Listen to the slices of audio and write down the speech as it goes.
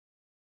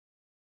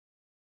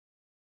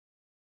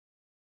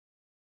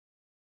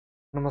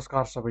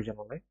नमस्कार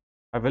सबैजनालाई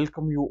I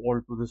welcome you all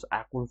to this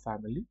ACOL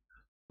family.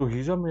 So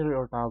हिजो मेरो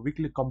एउटा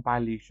weekly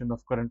compilation of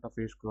current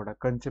affairs को एउटा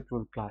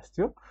conceptual class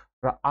थियो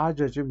र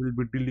आज चाहिँ we'll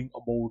be dealing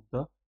about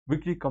the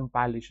weekly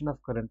compilation of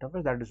current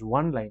affairs that is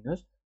one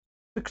liners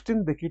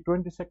 16 देखि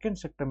 22nd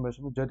September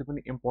सम्म जति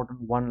पनि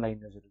important one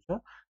liners छ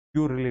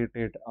त्यो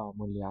related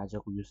मैले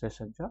आजको यो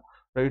सेसन छ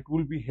र it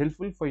will be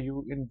helpful for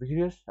you in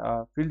various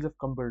fields of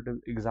competitive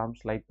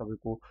exams like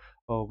तपाईको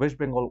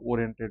West Bengal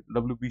oriented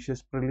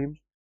WBCS Prelims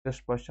त्यस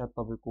पश्चात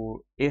तपाईको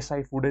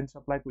एसआई फुड एन्ड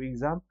सप्लाईको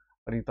इक्जाम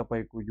अनि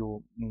तपाईको यो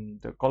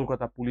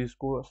कलकत्ता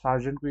पुलिसको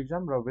सार्जेन्टको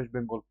इक्जाम र वेस्ट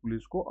बेङ्गल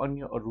पुलिसको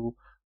अन्य अरू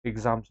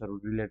इक्जाम्सहरू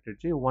रिलेटेड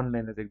चाहिँ वान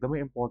लाइनर एकदमै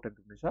इम्पोर्टेन्ट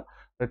हुनेछ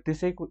र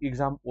त्यसैको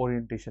इक्जाम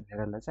ओरिएन्टेसन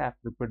हेरेर चाहिँ I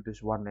prepare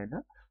this one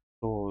liner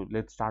so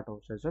let's start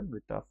our session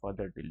with a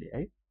further delay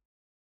है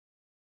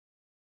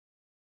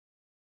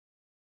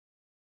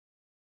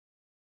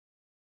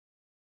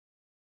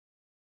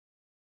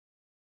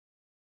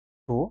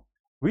So,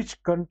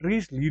 which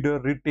country's leader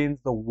retains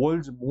the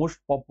world's most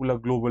popular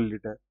global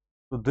leader?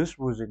 So, this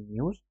was in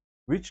news.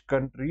 Which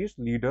country's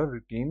leader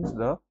retains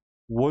the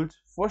world's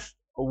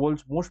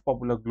most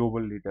popular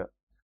global leader?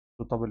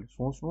 So, तपाईँले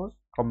सोच्नुहोस्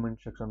comment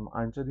section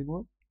मा answer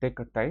दिनुहोस्. Take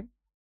a time.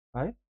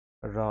 है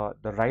र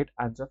the right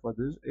answer for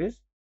this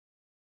is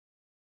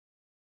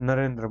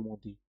Narendra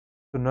Modi.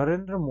 So,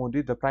 Narendra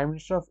Modi, the Prime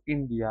Minister of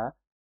India,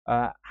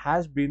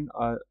 has been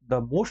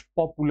the most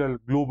popular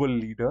global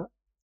leader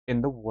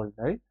in the world,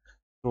 right?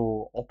 So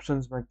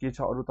अप्सन्समा के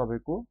छ अरू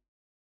तपाईँको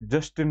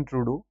Justin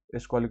Trudeau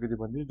यसको अलिकति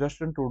भनिदिनु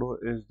Justin Trudeau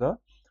is the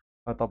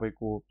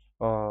तपाईँको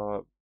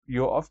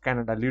यो of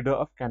Canada leader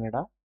of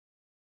Canada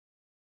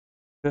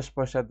त्यस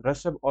पश्चात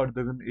रसेब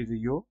अर्दोगन इज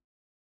यो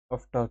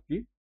अफ टर्की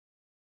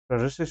र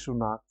ऋषि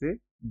सुनाक चाहिँ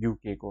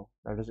युकेको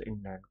that is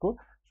इङ्ल्यान्डको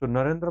so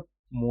Narendra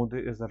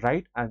Modi is the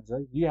right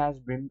answer he has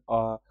been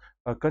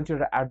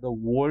consider at the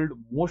world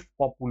most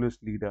popular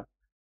leader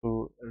so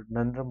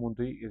Narendra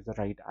Modi is the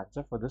right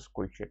answer for this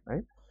question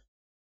है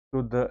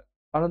So the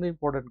another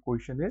important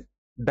question is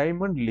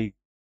Diamond League.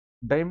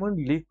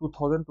 Diamond League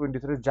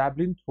 2023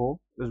 javelin throw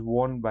is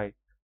won by.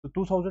 So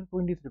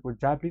 2023 को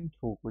javelin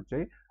throw को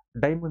चाहिँ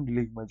Diamond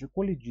League मा चाहिँ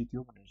कसले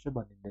जित्यो भनेर चाहिँ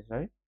भनिँदैछ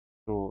है.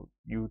 So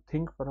you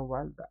think for a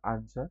while the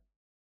answer.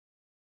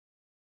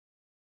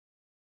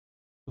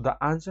 So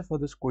the answer for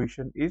this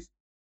question is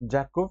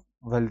Jakov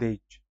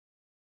Valdez.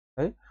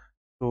 है.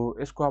 So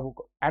यसको अब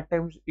at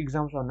times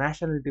exams or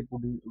nationality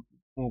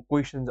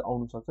questions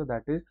आउनु सक्छ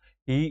that is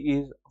he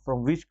is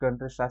from which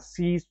country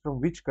she is from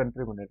which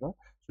country भनेर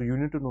so you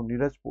need to know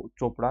Neeraj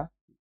Chopra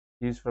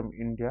he is from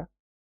India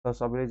त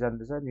सबैले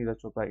जान्दैछ नीरज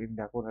चोपडा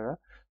इन्डियाको भनेर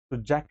so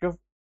ज्याकब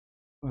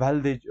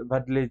भ्याल्डेज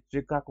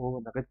चाहिँ कहाँको हो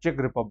भन्दाखेरि चेक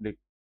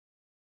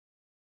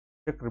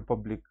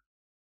रिपब्लिक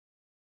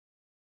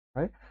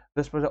है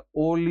त्यसपछि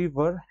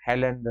Oliver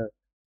हेल्यान्डर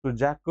so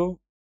Jacob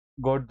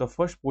got the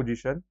first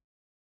position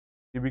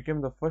he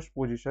became the first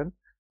position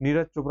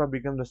Neeraj Chopra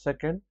became the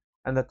second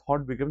and the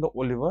third became the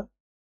Oliver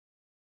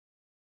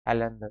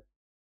Highlander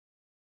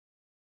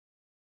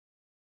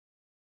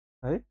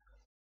है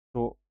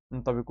so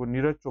तपाईँको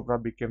Neeraj Chopra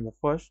became the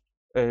first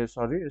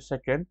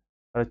second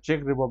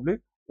check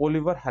Republic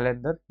Oliver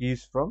ह्यालेन्डर he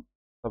is from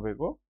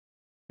तपाईँको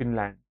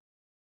Finland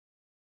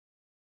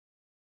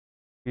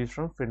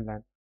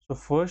so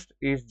first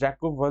is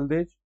Jacob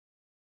Valdez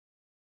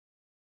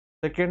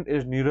second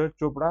is Neeraj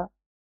Chopra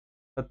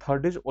the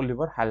third is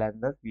Oliver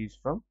Highlander he is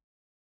from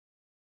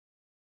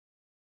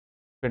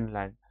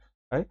Finland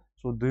right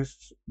so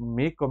this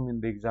may come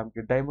in the exam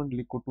Diamond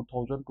League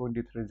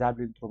 2023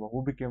 javelin throw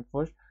who became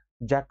first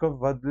Jacob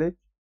Valdez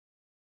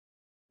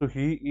so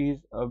he is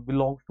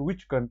belongs to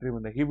which country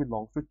he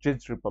belongs to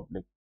Czech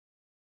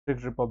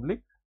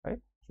Republic right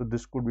so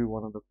this could be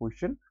one of the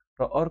question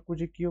र अर्को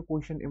चाहिँ के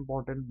question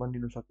important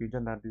बनिनु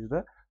सकिन्छ that is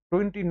the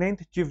 29th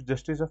Chief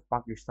Justice of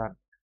Pakistan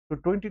so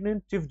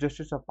 29th Chief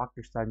Justice of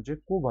Pakistan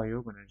चाहिँ को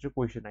भयो भनेर चाहिँ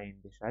question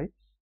आइन्दैछ है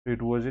so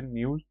it was in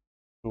news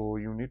so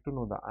you need to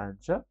know the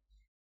answer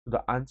so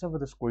the answer for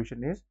this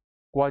question is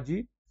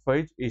Qazi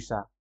Faiz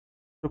Issa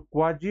so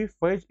Qazi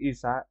Faiz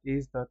Issa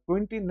is the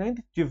 29th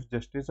Chief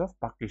Justice of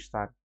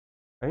Pakistan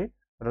है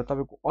र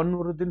तपाईको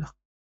अनवरुद्दिन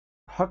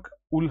हक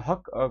उल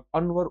हक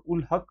अनवर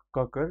उल हक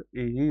ककर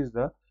he is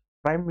the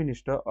Prime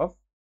Minister of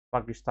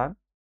Pakistan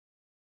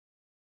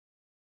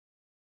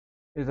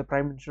is the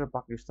Prime Minister of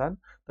Pakistan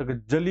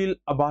the Jalil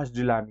Abbas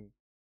Jilani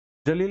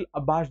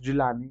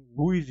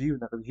who is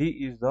he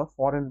is the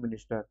Foreign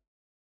Minister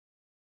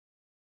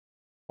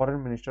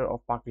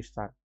of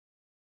Pakistan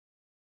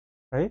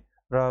right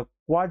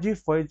Qazi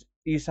Faiz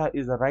Issa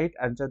is the right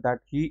answer that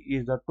he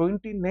is the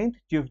 29th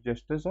Chief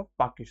Justice of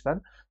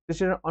Pakistan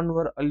this is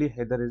Anwar Ali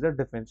Haider is the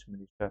Defense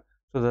Minister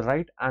so the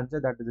right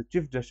answer that is the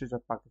Chief Justice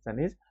of Pakistan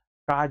is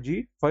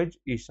Qazi Faiz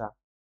Issa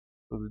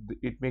so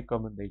it may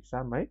come in the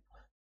exam right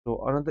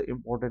so another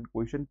important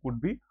question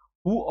could be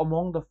who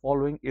among the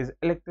following is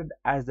elected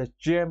as the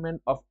chairman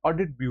of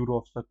Audit Bureau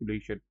of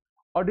Circulation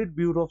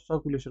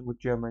को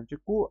chairman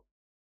चाहिँ को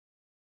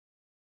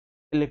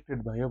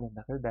elected भयो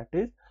भन्दाखेरि that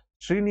is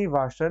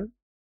Srinivasan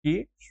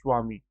K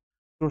Swamy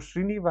So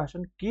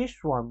Srinivasan K.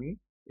 Swamy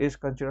is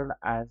considered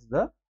as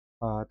the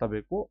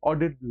तपाईँको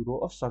audit bureau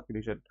of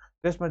circulation.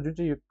 त्यसमा जुन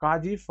चाहिँ यो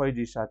काजी फैज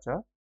इसा छ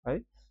है,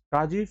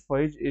 काजी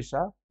फैज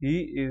इसा he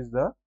is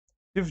the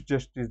chief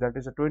justice, that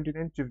is the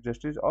 29th chief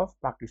justice of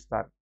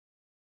Pakistan.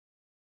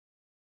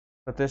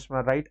 र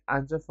त्यसमा right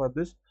answer for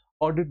this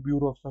audit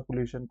bureau of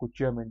सर्कुलेसनको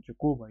chairman चाहिँ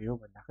को भयो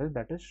भन्दाखेरि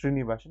द्याट इज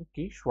श्रीनिवासन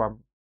के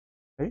स्वामी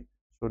है।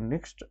 सो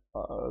नेक्स्ट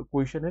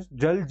क्वेसन इज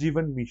जल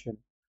जीवन मिसन।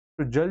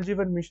 सो जल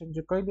जीवन मिसन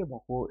चाहिँ कहिले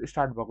भएको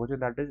स्टार्ट भएको चाहिँ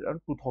द्याट इज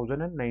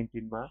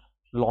 2019 मा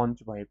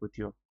लन्च भएको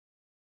थियो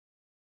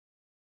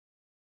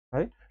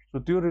है। सो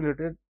त्यो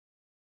related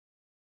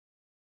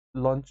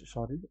lunch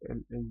sorry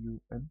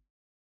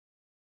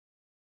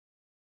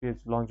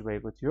LAUN lunch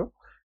भएको थियो,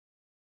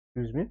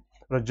 एक्सक्युज मी।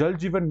 र जल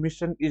जीवन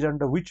mission is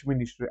under which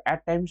ministry, at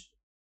times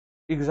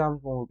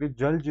इक्जाममा हो कि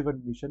जल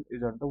जीवन mission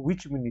is under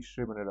which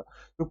ministry भनेर,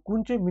 त्यो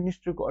कुन चाहिँ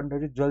मिनिस्ट्रीको अन्डर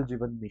चाहिँ जल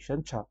जीवन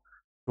मिसन छ।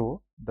 So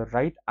the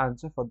right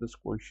answer for this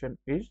question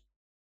is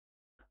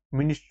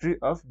ministry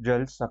of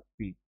जल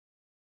शक्ति।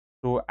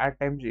 So at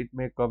times it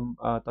may कम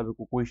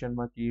तपाईँको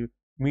क्वेसनमा कि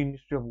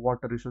मिनिस्ट्री अफ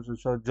वाटर रिसोर्सेस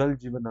छ, जल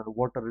जीवनहरू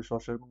वाटर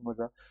रिसोर्सेसमा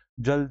छ,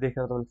 जल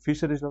देखेर तपाईँले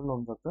फिसरिजमा पनि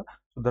ल्याउनु सक्छ।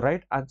 So the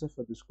right answer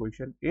for this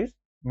question is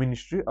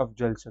ministry of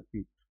जल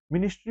शक्ति।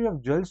 मिनिस्ट्री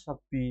अफ जल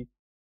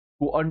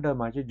शक्तिको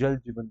अन्डरमा चाहिँ जल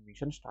जीवन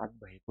मिसन स्टार्ट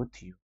भएको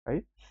थियो है।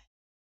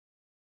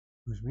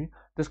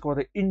 त्यसको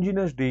बाद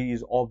इन्जिनियर्स डे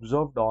इज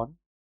अब्जर्भड अन,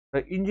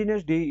 र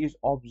इन्जिनियर्स डे इज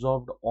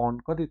अब्जर्भड अन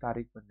कति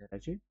तारिक भनेर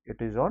चाहिँ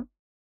it is an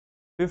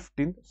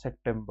 15th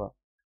September.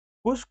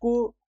 कसको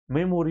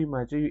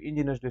मेमोरीमा चाहिँ यो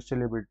इन्जिनियर्स डे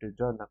सेलिब्रेट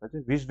हुन्छ भन्दा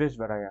चाहिँ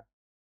विश्वेश्वरैया।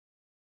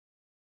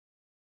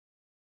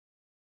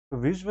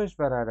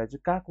 विश्वेश्वरैया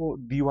चाहिँ कहाँको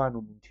दिवान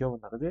हुनुहुन्थ्यो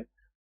भन्दा चाहिँ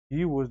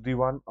ही वाज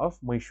दिवान अफ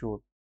मैसुर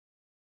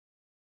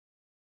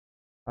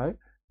है,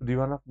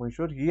 दिवान of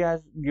Mysore. He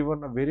has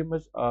given a very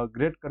much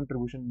great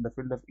contribution in the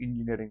field of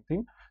engineering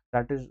thing,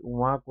 that is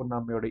उहाँको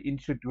नाममा एउटा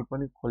इन्स्टिट्युट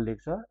पनि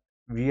खोलिएको छ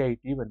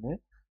VIT भन्ने,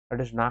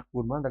 that is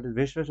नागपुरमा, that is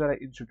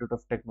Visvesvaraya institute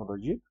of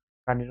technology.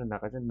 कहाँनिर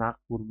भन्दा चाहिँ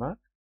नागपुरमा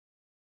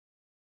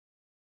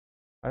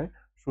है।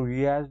 So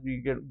he has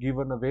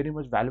given a very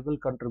much valuable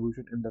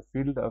contribution in the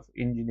field of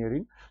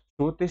engineering.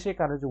 So त्यसै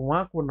कारण चाहिँ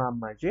उहाँको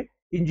नाममा चाहिँ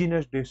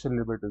इन्जिनियर्स डे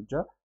सेलिब्रेट हुन्छ।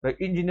 र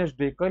इन्जिनियर्स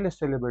डे कहिले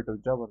सेलिब्रेट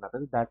हुन्छ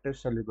भन्दाखेरि that is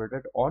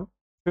celebrated on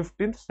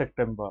 15th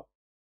September.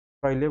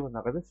 कहिले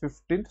भन्दाखेरि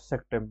 15th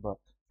September.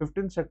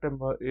 15th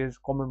September is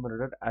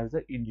commemorated as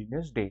the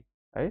engineers day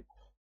है।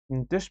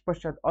 त्यस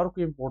पश्चात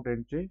अर्को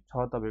इम्पोर्टेन्ट चाहिँ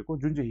छ तपाईँको,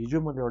 जुन चाहिँ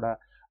हिजो मैले एउटा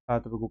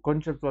तपाईँको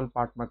कन्सेप्चुअल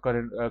पार्टमा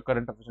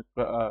करेन्ट अफेयर्स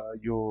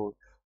यो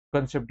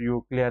कन्सेप्ट यो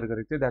क्लियर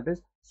गरेको थिएँ, that is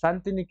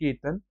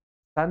Shantiniketan.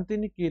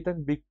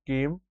 Shantiniketan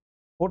became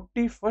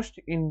 41st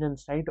Indian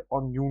site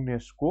on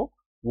UNESCO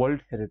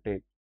World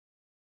Heritage.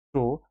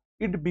 So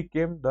it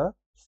became the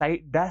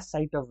dash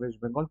site of West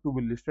Bengal to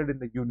be listed in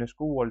the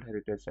UNESCO World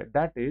Heritage site.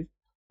 That is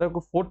the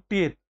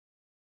 40th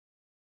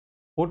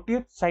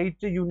site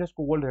चाहिँ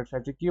UNESCO World Heritage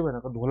site चाहिँ के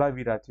भनेको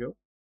धोलावीरा थियो,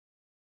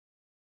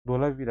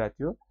 धोलावीरा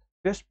थियो।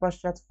 त्यस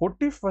पश्चात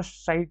 41st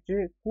site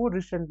चाहिँ को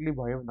रिसेन्टली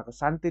भयो भनेको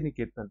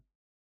शान्तिनिकेतन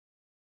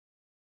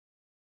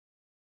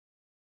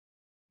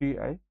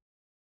है,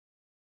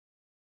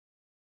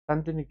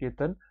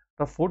 शान्तिनिकेतन।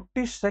 र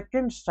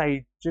 42nd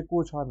साइट चाहिँ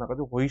को छ भनेको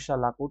चाहिँ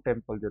होइसालाको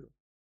टेम्पलहरू,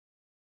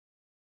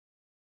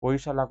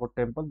 होइसालाको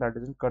टेम्पल द्याट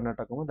इज इन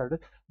कर्नाटकमा, द्याट इज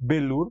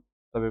बेलुर।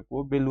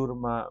 तपाईँको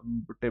बेलुरमा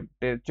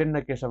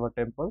चेन्नकेशव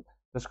टेम्पल,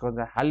 त्यसको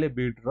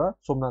हालेबीड र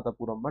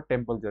सोमनाथपुरममा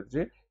टेम्पल्सहरू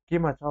चाहिँ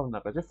केमा छ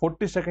भन्दाखेरि चाहिँ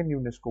 42nd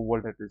UNESCO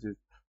world heritage.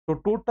 So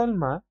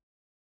टोटलमा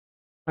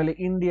अहिले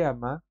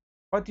इन्डियामा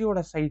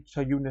कतिवटा साइट छ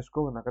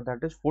युनेस्को भन्दाखेरि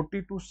द्याट इज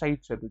 42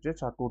 साइट्सहरू चाहिँ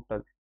छ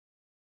टोटल।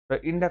 र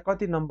इन्डिया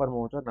कति नम्बरमा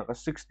आउँछ भन्दा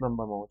 6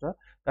 नम्बरमा आउँछ,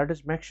 that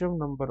is maximum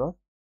number of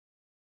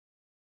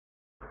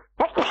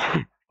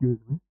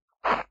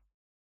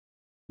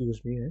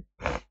excuse me है।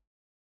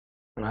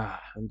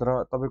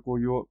 र तपाईँको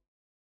यो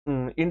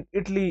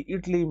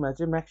इटलीमा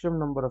चाहिँ म्याक्सिमम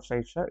नम्बर अफ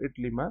साइट्स छ।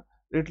 इटलीमा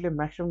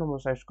म्याक्सिमम नम्बर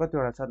अफ साइट्स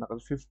कतिवटा छ भन्दा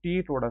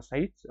 58वटा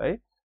साइट्स है,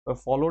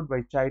 फलोड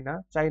बाई चाइना।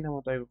 चाइनामा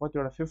तपाईँको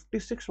कतिवटा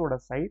 56वटा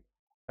साइट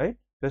है।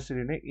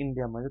 त्यसरी नै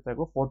इन्डियामा चाहिँ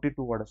तपाईँको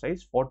 42वटा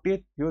साइट्स।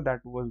 40th थियो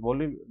that was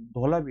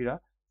Dholavira,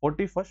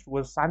 41st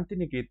was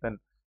Shantiniketan.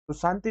 So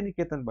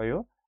Shantiniketan भयो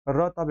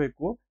र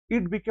तपाईँको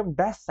it became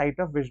dash site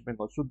of West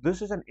Bengal. So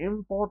this is an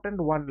important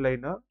one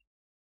liner,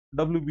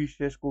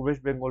 WBCS को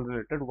West Bengal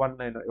related one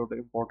liner एउटा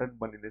इम्पोर्टेन्ट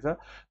बनिनेछ,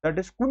 द्याट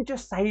इज कुन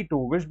चाहिँ साइट हो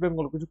वेस्ट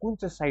बेङ्गलको चाहिँ कुन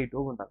चाहिँ साइट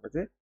हो भन्दाखेरि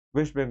चाहिँ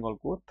वेस्ट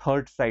बेङ्गलको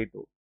 3rd साइट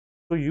हो।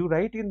 So you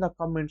right in the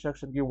comment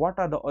section कि what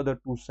are the other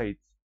 2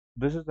 sites,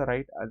 this is the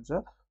right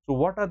answer. So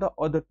what are the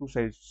other 2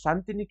 sites,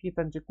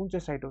 Shantiniketan चाहिँ कुन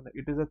चाहिँ साइट हो,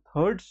 it is the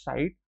 3rd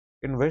site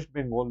in West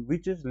Bengal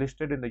which is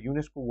listed in the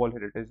UNESCO world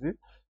heritage list.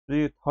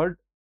 यो 3rd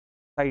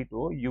site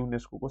हो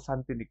UNESCO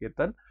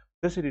Shantiniketan.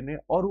 त्यसरी नै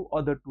अरू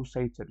other 2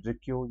 साइट्सहरू चाहिँ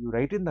के हो, you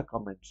right in the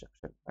comment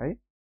section है।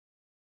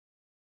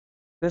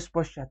 त्यस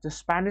पश्चात चाहिँ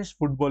स्पेनिस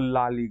फुटबल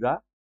ला लिगा,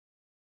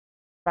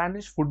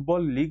 स्पेनिस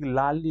फुटबल लिग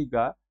ला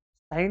लिगा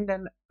signed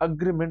an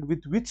agreement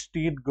with which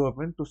state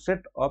government to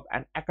set up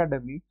an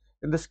academy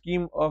in the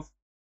scheme of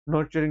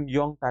nurturing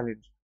young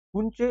talents.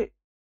 कुन चाहिँ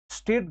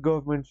स्टेट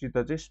गभर्मेन्टसित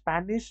चाहिँ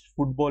Spanish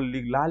football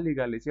league ला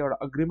लिगाले चाहिँ एउटा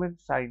अग्रिमेन्ट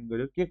साइन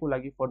गर्यो के को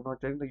लागि for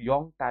nurturing the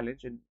young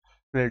talents in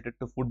related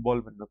to football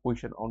भनेर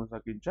क्वेसन आउन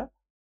सकिन्छ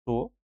so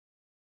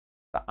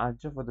the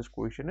answer for this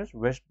question is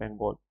West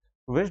Bengal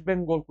West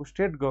बेङ्गलको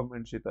state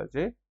गभर्मेन्टसित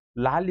चाहिँ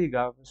ला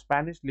लिगा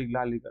स्पेनिस लिग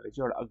ला लिगाले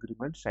चाहिँ एउटा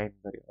अग्रिमेन्ट साइन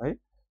गर्यो है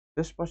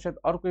त्यस पश्चात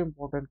अर्को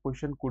important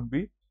question could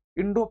be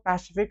Indo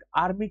Pacific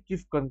army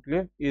chief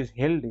conclave is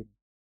held in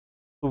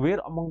So where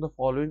among the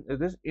following is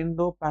this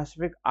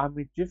Indo-Pacific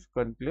Army Chief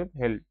Conclave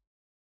held?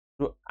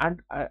 So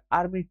and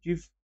Army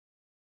Chief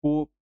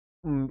को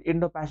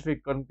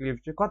Indo-Pacific Conclave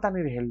चाहिँ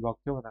कतानिर held भएको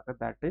थियो भन्दा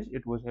that is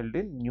it was held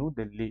in New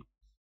Delhi.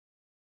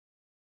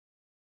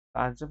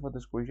 The answer for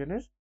this question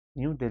is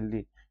New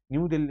Delhi.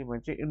 New Delhi मा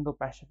चाहिँ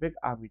Indo-Pacific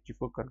Army Chief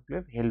को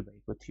conclave held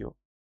भएको थियो.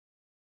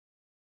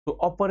 So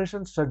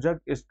Operation Sajak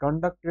is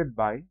conducted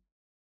by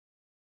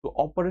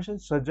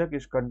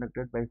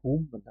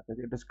whom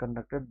भन्दाखेरि it is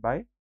conducted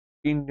by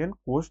Indian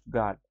Coast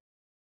Guard.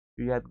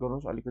 याद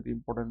गर्नुहोस् अलिकति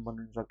important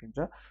बनिन सकिन्छ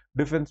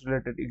डिफेन्स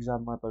रिलेटेड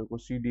इक्जाममा तपाईँको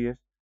सिडिएस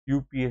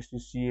युपिएससी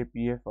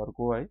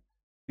सिएपिएफहरूको है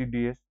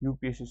सिडिएस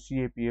युपिएससी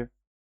सिएपिएफ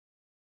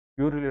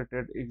यो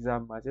रिलेटेड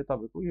इक्जाममा चाहिँ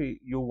तपाईँको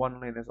यो वान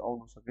लाइनर्स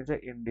आउन सकिन्छ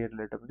एनडिए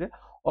रिलेटेड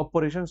चाहिँ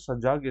अपरेसन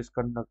सजाग इज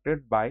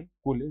कन्डक्टेड बाई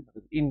कोले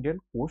इन्डियन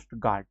कोस्ट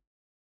गार्ड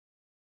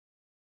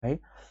है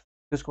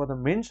त्यसको बाद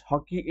men's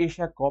hockey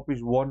Asia cup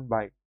is one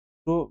by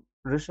so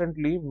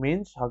recently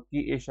men's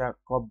hockey Asia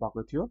cup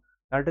भएको थियो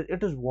that is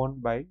it is won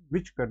by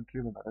which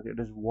country it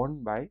is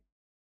won by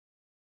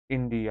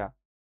India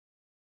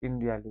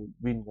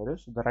win गर्यो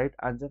so the right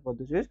answer for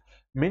this is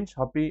men's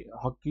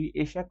hockey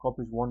Asia Cup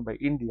is won by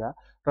India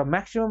the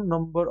maximum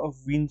number of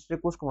wins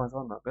चाहिँ कसकोमा छ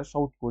भन्दा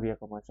south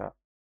कोरियाकोमा छ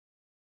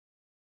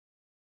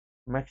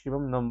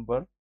maximum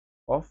number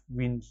of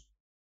wins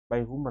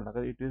by whom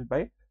भन्दा it is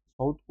by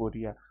South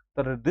Korea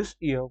तर this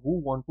year who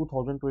won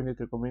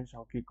 2023 को men's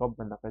hockey cup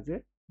भन्दा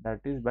चाहिँ that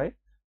is by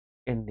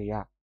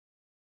India.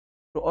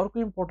 So अर्को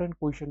important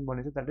question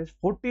बनेछ that is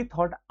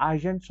 43rd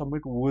ASEAN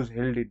summit was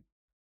held in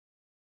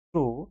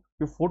so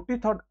यो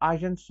 43rd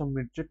ASEAN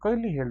summit चाहिँ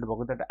कहिले held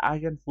भएको that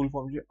ASEAN full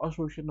form चाहिँ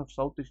association of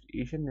south east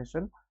Asian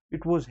nation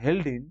it was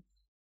held in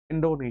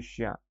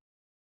Indonesia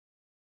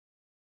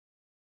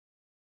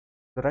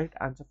the right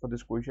answer for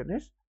this question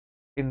is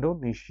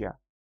Indonesia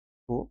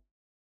so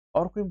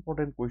अर्को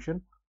important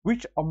question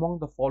which among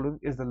the following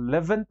is the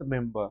 11th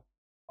member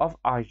of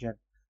ASEAN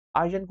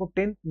आसियनको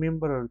 10th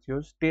मेम्बरहरू थियो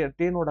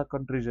 10वटा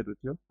कन्ट्रिजहरू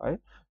थियो है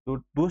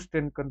those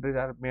 10 countries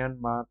are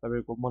Myanmar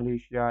तपाईँको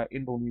Malaysia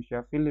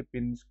Indonesia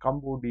Philippines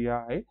Cambodia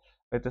है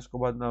त्यसको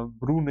बादमा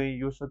ब्रुनै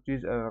यो सब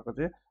चिजहरूको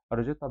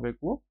चाहिँ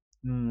तपाईँको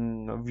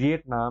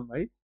भियतनाम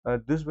है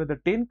this way the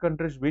 10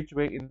 countries which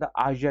were in the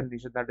ASEAN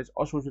nation that is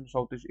Association of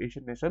Southeast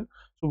Asian Nation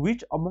so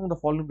which among the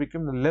following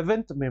became the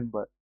 11th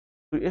member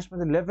so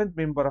यसमा चाहिँ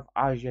 11th member of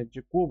ASEAN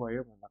चाहिँ को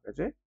भयो भन्दाखेरि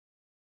चाहिँ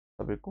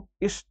तपाईँको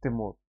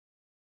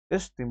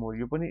east Timor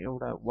यो पनि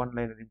एउटा वान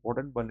लाइनर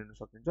इम्पोर्टेन्ट बनिन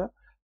सकिन्छ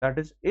that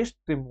is east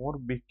Timor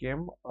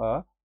became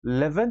a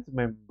 11th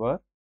member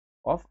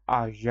of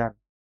ASEAN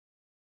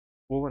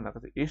को भन्दा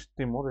चाहिँ east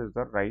Timor is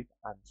the right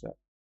answer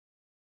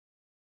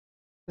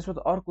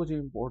त्यसपछि अर्को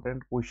चाहिँ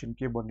इम्पोर्टेन्ट क्वेसन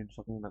के बनिन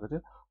सक्ने भन्दा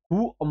चाहिँ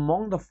हु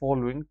among the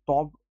following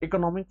top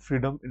economic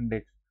freedom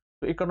index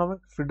so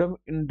economic freedom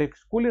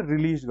index कसले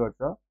रिलिज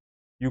गर्छ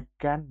you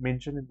can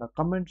mention in the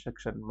comment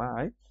सेक्सनमा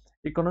है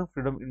economic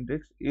freedom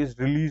index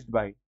is release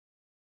by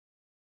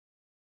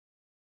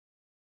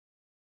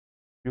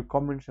यो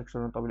कमेन्ट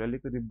सेक्सनमा तपाईँले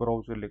अलिकति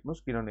ब्राउजर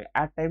लेख्नुहोस् किनभने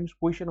एट टाइम्स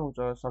क्वेसन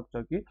आउँछ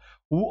सक्छ कि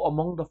हु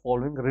among the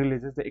following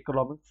releases the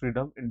economic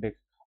freedom index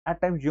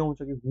at times यो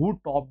आउँछ कि हु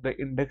टप द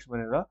इन्डेक्स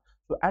भनेर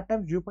सो एट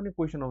टाइम्स यो पनि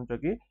क्वेसन आउँछ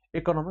कि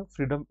economic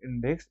freedom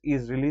index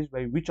is release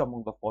by which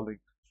among the following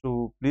so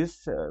please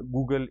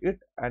Google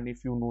it and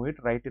if you know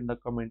it right in the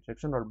comment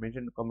section or mention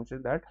in the comment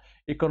section that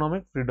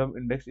economic freedom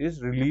index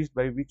is release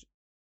by which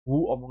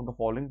who among the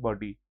following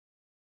body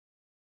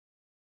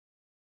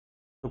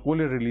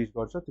कसले release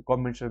गर्छ त्यो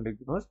comment section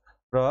लेखिदिनुहोस्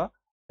र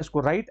यसको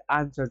right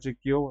answer चाहिँ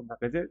के हो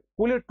भन्दाखेरि चाहिँ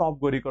कसले टप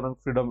गर्यो इकोनोमिक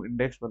फ्रिडम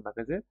इन्डेक्स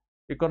भन्दाखेरि चाहिँ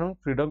economic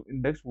freedom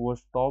index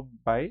was top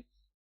by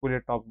कसले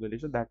टप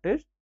गरेको छ द्याट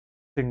इज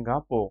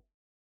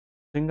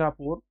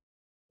सिङ्गापुर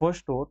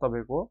फर्स्ट हो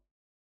तपाईँको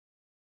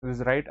it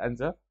is right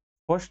answer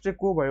first चाहिँ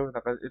को भयो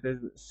भन्दाखेरि इट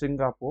इज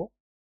सिङ्गापुर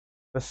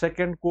र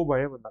सेकेन्ड को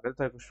भयो भन्दाखेरि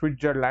तपाईँको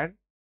स्विजरल्यान्ड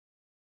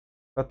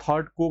र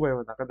थर्ड को भयो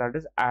भन्दाखेरि द्याट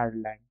इज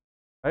आयरल्यान्ड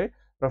है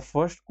र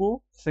फर्स्ट को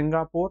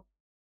सिङ्गापुर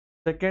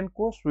सेकेन्ड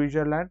को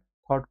स्विजरल्यान्ड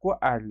थर्ड को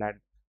आयरल्यान्ड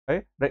है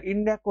र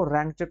इन्डियाको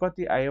ऱ्याङ्क चाहिँ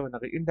कति आयो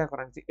भन्दाखेरि इन्डियाको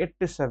ऱ्याङ्क चाहिँ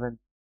 87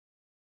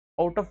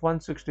 आउट अफ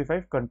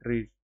 165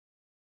 कन्ट्रिज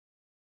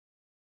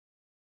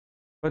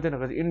कति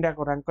भन्दाखेरि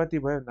इन्डियाको ऱ्याङ्क कति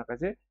भयो भन्दाखेरि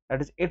चाहिँ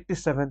द्याट इज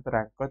 87th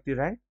ऱ्याङ्क कति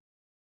rank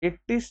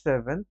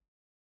 87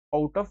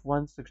 out of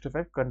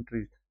 165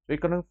 countries so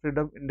economic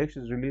freedom index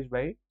is release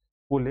by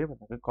कोले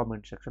भन्दाखेरि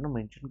कमेन्ट सेक्सनमा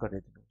मेन्सन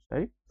गरिदिनुहोस्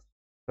है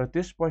र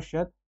त्यस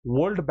पश्चात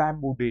world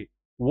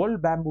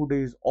bamboo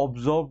day is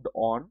अब्जर्भड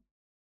on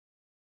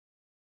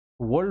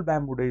world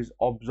bamboo day is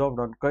अब्जर्भड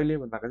on कहिले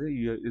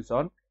भन्दाखेरि यो इज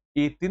अन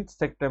 18th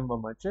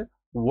सेप्टेम्बरमा चाहिँ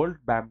वर्ल्ड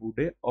ब्याम्बू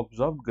डे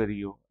अब्जर्भ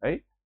गरियो है।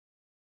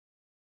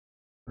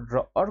 र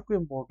अर्को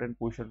इम्पोर्टेन्ट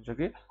क्वेसन छ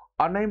कि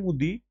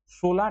अनाइमुदी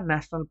सोला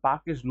national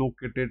park is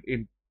located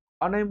in,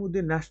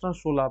 अनाइमुदी national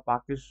सोला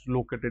park is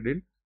located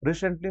in.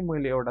 Recently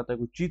मैले एउटा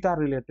तपाईँको चिता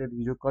रिलेटेड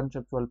हिजो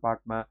कन्सेप्चुअल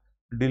पार्टमा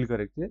डिल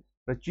गरेको थिएँ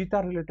र चिता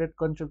रिलेटेड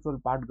कन्सेप्चुअल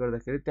पार्ट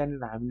गर्दाखेरि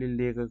त्यहाँनिर हामीले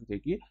लिएको थियौँ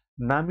कि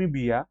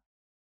नामिबिया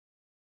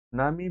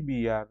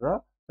नामिबिया र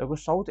तपाईँको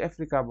साउथ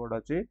अफ्रिकाबाट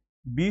चाहिँ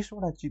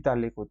 20वटा चिता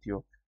लिएको थियो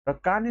र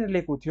कहाँनिर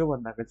लिएको थियो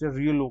भन्दाखेरि चाहिँ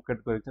रिलोकेट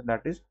गरेको थियो,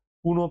 द्याट इज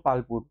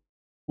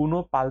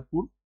कुनो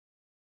पाल्पुर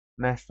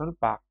नेसनल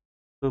पार्क।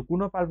 तो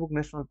कुनो पाल्पुर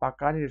नेसनल पार्क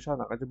कहाँनिर छ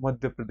भन्दाखेरि चाहिँ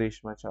मध्य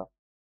प्रदेशमा छ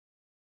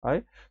है।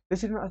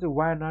 त्यसरी नै अझै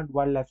वायनाड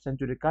वाइल्ड लाइफ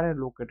सेन्चुरी कहाँनिर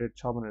लोकेटेड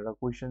छ भनेर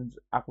क्वेसन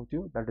आएको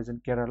थियो, द्याट इज इन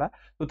केरला।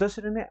 तो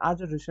त्यसरी नै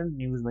आज रिसेन्ट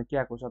न्युजमा के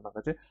आएको छ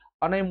भन्दा चाहिँ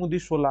अनाइमुदी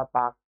सोला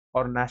पार्क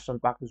और national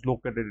park is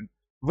located in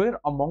where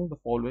among the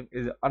following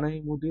is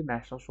Anaimudi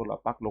National Solar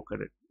Park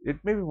located?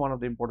 It may be one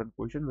of the important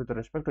questions with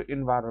respect to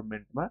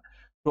environment ma.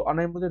 So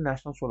Anaimudi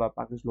National Solar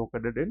Park is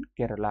located in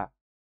Kerala.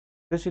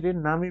 त्यसरी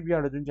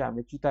नामिबियाबाट जुन चाहिँ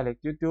हामीले चिता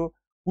ल्याएको थियो त्यो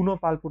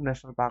कुनोपाल्पुर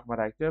national पार्कमा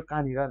राखेको थियो,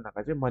 कहाँनिर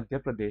भन्दाखेरि चाहिँ मध्य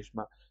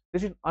प्रदेशमा।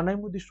 त्यसरी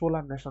अनाइमुदी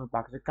सोला नेसनल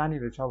पार्क चाहिँ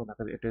कहाँनिर छ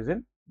भन्दाखेरि it is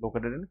in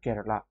located in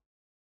Kerala.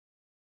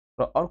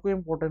 र अर्को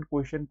important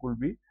question could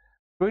be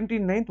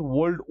 29th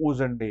world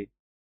ozone day,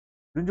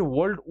 जुन चाहिँ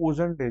वर्ल्ड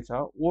ओजन डे छ,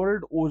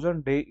 world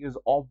ozone day is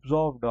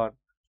observe on,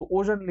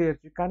 ozone layer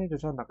चाहिँ कहाँनिर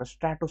छ भन्दा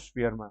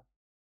स्ट्राटोस्फियरमा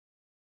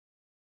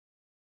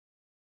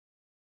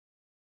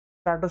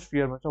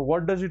छ।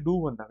 वाट डज इट डु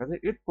भन्दाखेरि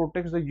चाहिँ इट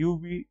प्रोटेक्ट्स द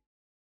युभी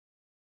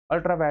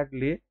अल्ट्राभायोलेट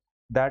रे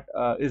that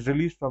is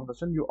release from the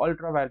सन। यो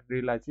अल्ट्राभायोलेट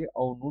रेलाई चाहिँ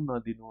आउनु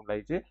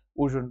नदिनुलाई चाहिँ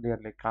ओजन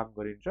लेयरले काम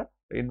गरिन्छ।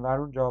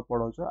 इन्भाइरोमेन्ट जब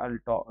पढाउँछु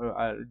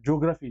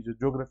जियोग्राफी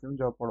पनि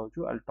जब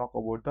पढाउँछु I talk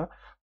about the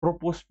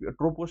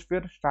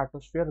troposphere,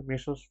 stratosphere,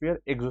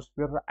 mesosphere,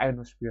 एक्जोस्फियर र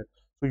आइनोस्फियर।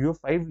 सो यो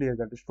 5 layer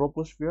that is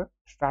troposphere,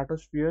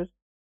 stratosphere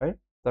है,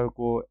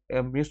 तपाईँको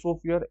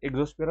मेसोस्फियर,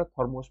 एक्जोस्फियर र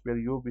थर्मोस्फियर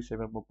यो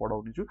विषयमा म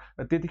पढाउने छु।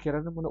 र त्यतिखेर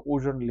नै मैले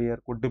ओजन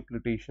लेयरको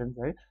डिप्लिटेसन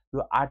है, यो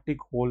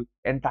आर्टिक होल,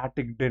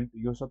 एन्टार्टिक डेन्ट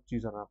यो सब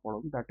चिजहरूमा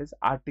पढाउँछु। द्याट इज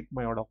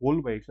आर्टिकमा एउटा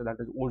होल भएको छ,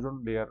 द्याट इज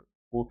ओजन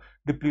लेयरको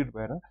डिप्लिट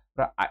भएर,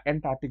 र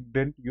एन्टार्टिक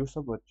डेन्ट यो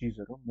सब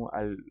चिजहरू म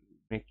I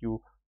make you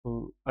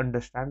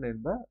understand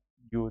in the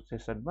यो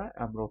सेसनमा,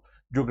 हाम्रो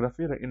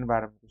जियोग्राफी र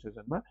इन्भाइरोमेन्टको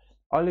सेसनमा।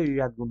 अहिले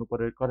याद गर्नु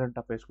पर्यो करेन्ट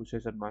अफेयर्सको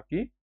सेसनमा कि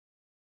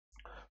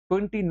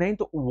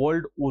 29th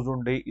world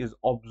ozone day is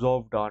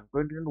observe on.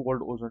 29th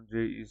world ozone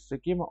day is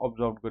चाहिँ केमा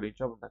अब्जर्भ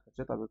गरिन्छ भन्दाखेरि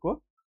चाहिँ तपाईँको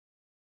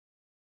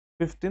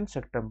 15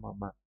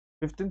 सेप्टेम्बरमा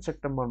 15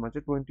 सेप्टेम्बरमा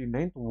चाहिँ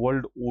 29th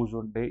world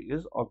ozone day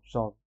is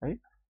observe है।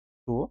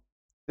 सो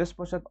त्यस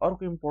पश्चात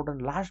अर्को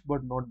important last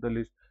but not the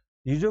list,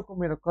 हिजोको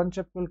मेरो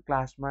कन्सेप्चुअल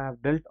क्लासमा आई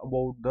डेल्ट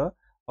अबाउट द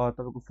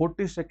तपाईँको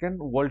 42nd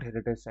world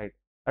heritage site,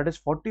 that is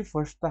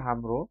 41st त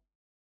हाम्रो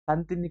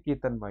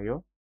शान्तिनिकेतन भयो,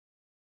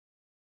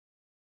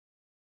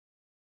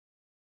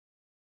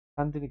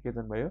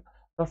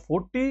 र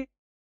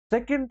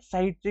 42nd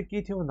साइट चाहिँ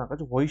के थियो भन्दा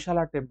चाहिँ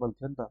होइशाला टेम्पल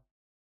थियो नि त।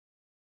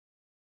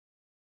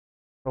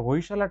 र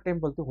होइशाला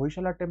टेम्पल थियो,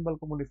 होइशाला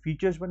टेम्पलको मैले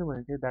फिचर्स पनि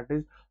भनेको थिएँ, that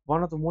is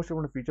one of the most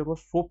important feature was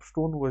soap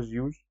stone was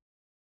use.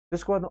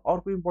 त्यसको बाद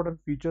अर्को इम्पोर्टेन्ट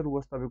फिचर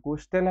वाज तपाईँको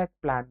stellite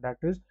plant,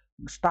 that is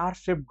star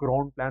shape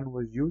ground plant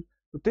was use.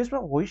 त्यसमा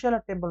होइशाला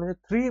टेम्पलमा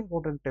चाहिँ 3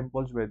 इम्पोर्टेन्ट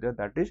टेम्पल्स भए थियो,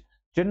 that is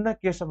चेन्ना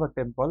Keshav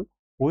temple,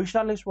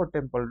 होइशालेश्वर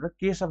temple र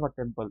Keshav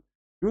temple.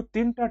 यो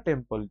 3टा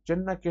टेम्पल,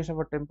 चेन्ना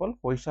केशव टेम्पल,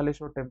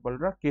 होइशालेश्वर टेम्पल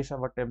र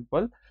Keshav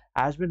temple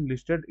has been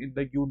listed in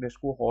the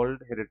UNESCO World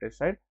Heritage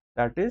Site,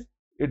 that is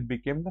it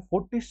became the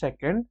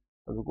 42nd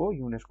तपाईँको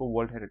UNESCO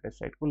world heritage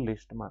साइटको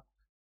लिस्टमा।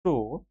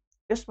 So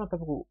यसमा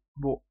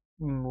तपाईँको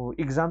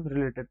इक्जाम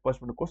रिलेटेड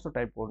क्वेसन कस्तो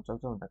टाइपको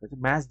हुनसक्छ भन्दाखेरि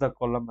चाहिँ म्याच द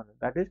कलम भनेर,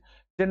 द्याट इज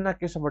चेन्ना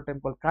केशव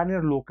टेम्पल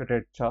कहाँनिर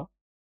लोकेटेड छ,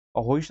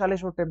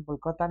 होइशालेश्वर टेम्पल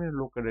कतानिर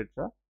लोकेटेड छ,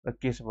 र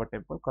केशव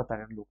टेम्पल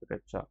कतानिर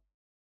लोकेटेड छ।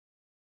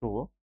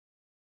 सो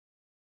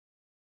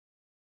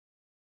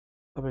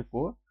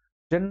तपाईँको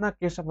चेन्ना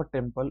Keshav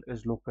temple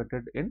is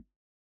located in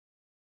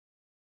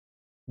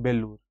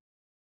Belur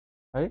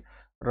है,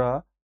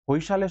 र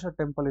होइशालेश्वर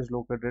टेम्पल इज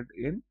लोकेटेड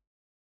इन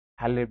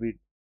हालेबिड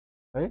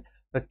है,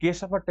 र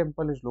Keshav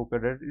temple is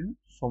located in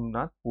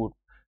Somnathpur.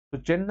 So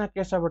चेन्ना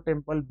Keshav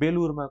temple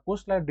बेलुरमा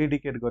कसलाई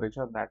डेडिकेट गरेको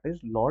छ, द्याट इज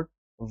लर्ड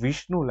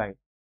विष्णुलाई।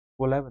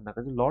 कसलाई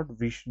भन्दाखेरि चाहिँ लर्ड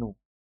विष्णु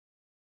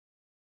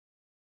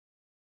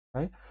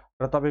है।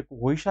 र तपाईँको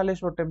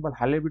होइशालेश्वर टेम्पल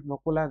हालेबिडमा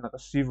कसलाई भन्दा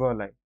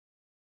शिवलाई,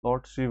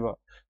 लर्ड शिव।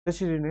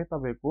 त्यसरी नै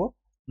तपाईँको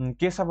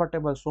केशव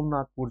टेम्पल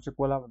सोमनाथपुर चाहिँ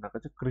कसलाई भन्दा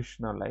चाहिँ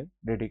कृष्णलाई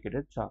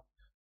डेडिकेटेड छ।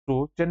 So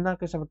चेन्ना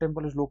Keshav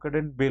temple is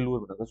located in Belur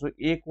भनेको, सो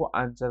ए को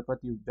आन्सर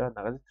कति हुन्छ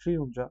भन्दाखेरि 3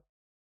 हुन्छ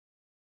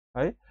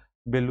है,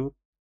 Belur.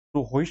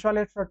 So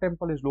होइशालेश्वर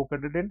temple is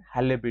located in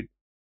हालेबिड,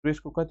 so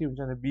यसको कति हुन्छ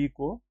भने बी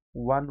को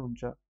 1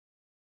 हुन्छ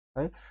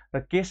है, र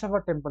Keshav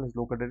temple is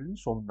located in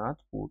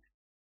Somnathpur.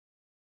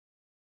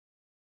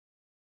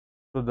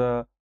 So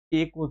the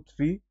ए को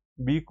 3,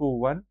 बी को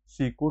 1,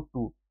 सी को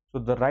 2। So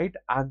the right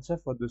answer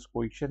for this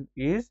question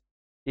is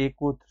a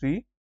को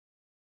 3,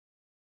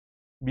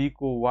 बी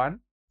को 1,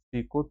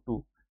 सी को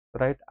 2। The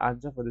right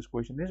answer for this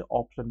question is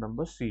option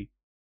number C.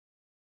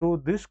 So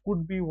this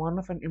could be one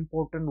of an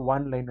important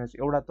one-liners.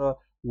 एउटा त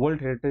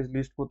world heritage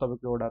लिस्टको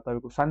तपाईँको एउटा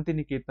तपाईँको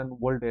Shantiniketan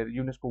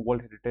UNESCO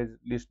world heritage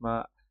लिस्टमा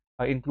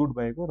include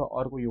भएको र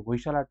अर्को यो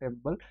होइसाला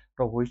टेम्पल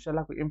र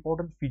होइसालाको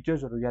इम्पोर्टेन्ट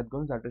फिचर्सहरू याद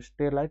गर्नु द्याट इज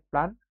स्टेलाइट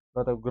प्लान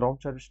र त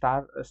ground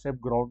star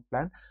shape ground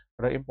plan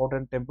र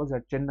important temples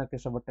that चेन्ना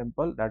Keshav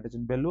temple that is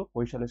in Belur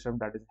होइसाला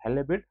that is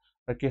हेलेबेट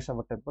र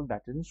Keshav temple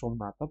that is in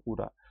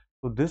Somanathapura.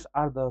 So these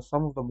are the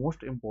some of the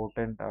most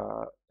important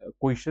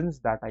questions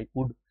that I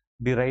could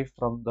derive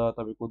from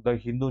the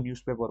Hindu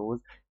newspaper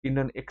होस्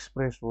Indian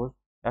express होस्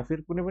या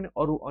फिर कुनै पनि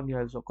अरू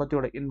अन्य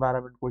कतिवटा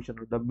environment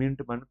क्वेसनहरू द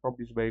मिन्टमा पनि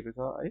पब्लिस भएको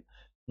छ है.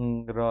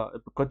 र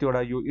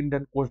कतिवटा यो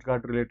Indian cost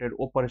guard related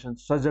operation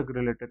सजग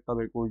रिलेटेड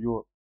तपाईँको यो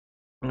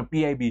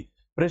पिआइबी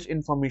प्रेस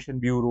इन्फर्मेसन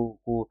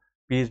ब्युरोको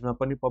पेजमा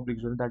पनि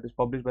पब्लिक हुन्छ that is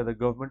publish by the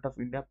government of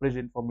India press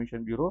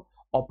information bureau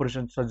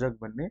operation सजग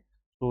भन्ने.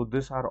 So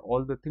these are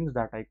all the things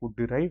that I could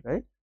derive,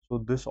 right? So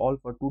this all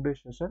for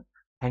today's session.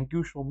 Thank you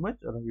so much.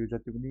 र यो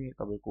जति पनि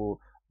तपाईँको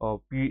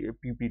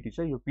PPT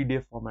छ यो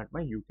PDF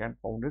फर्मेटमा you can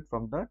found it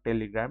from the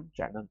Telegram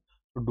channel.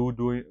 So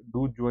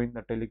do join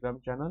the Telegram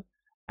channel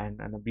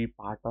and be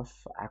part of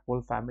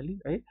ACOL family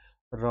है.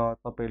 र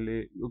तपाईँले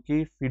यो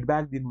केही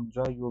फिडब्याक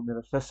दिनुहुन्छ यो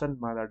मेरो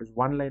सेसनमा द्याट इज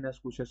वान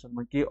लाइनर्सको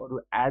सेसनमा के अरू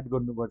एड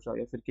गर्नुपर्छ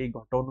या फिर केही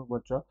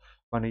घटाउनुपर्छ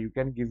भने you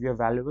can give your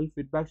valuable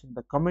feedbacks in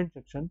the comment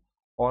section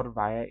or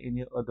via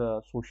any other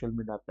social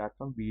media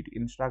platform, be it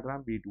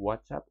Instagram, be it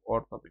WhatsApp, or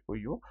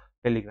your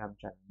Telegram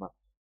channel.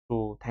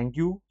 So thank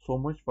you so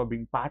much for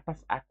being part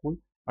of ACOL,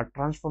 a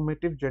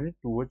transformative journey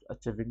towards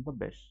achieving the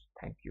best.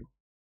 Thank you.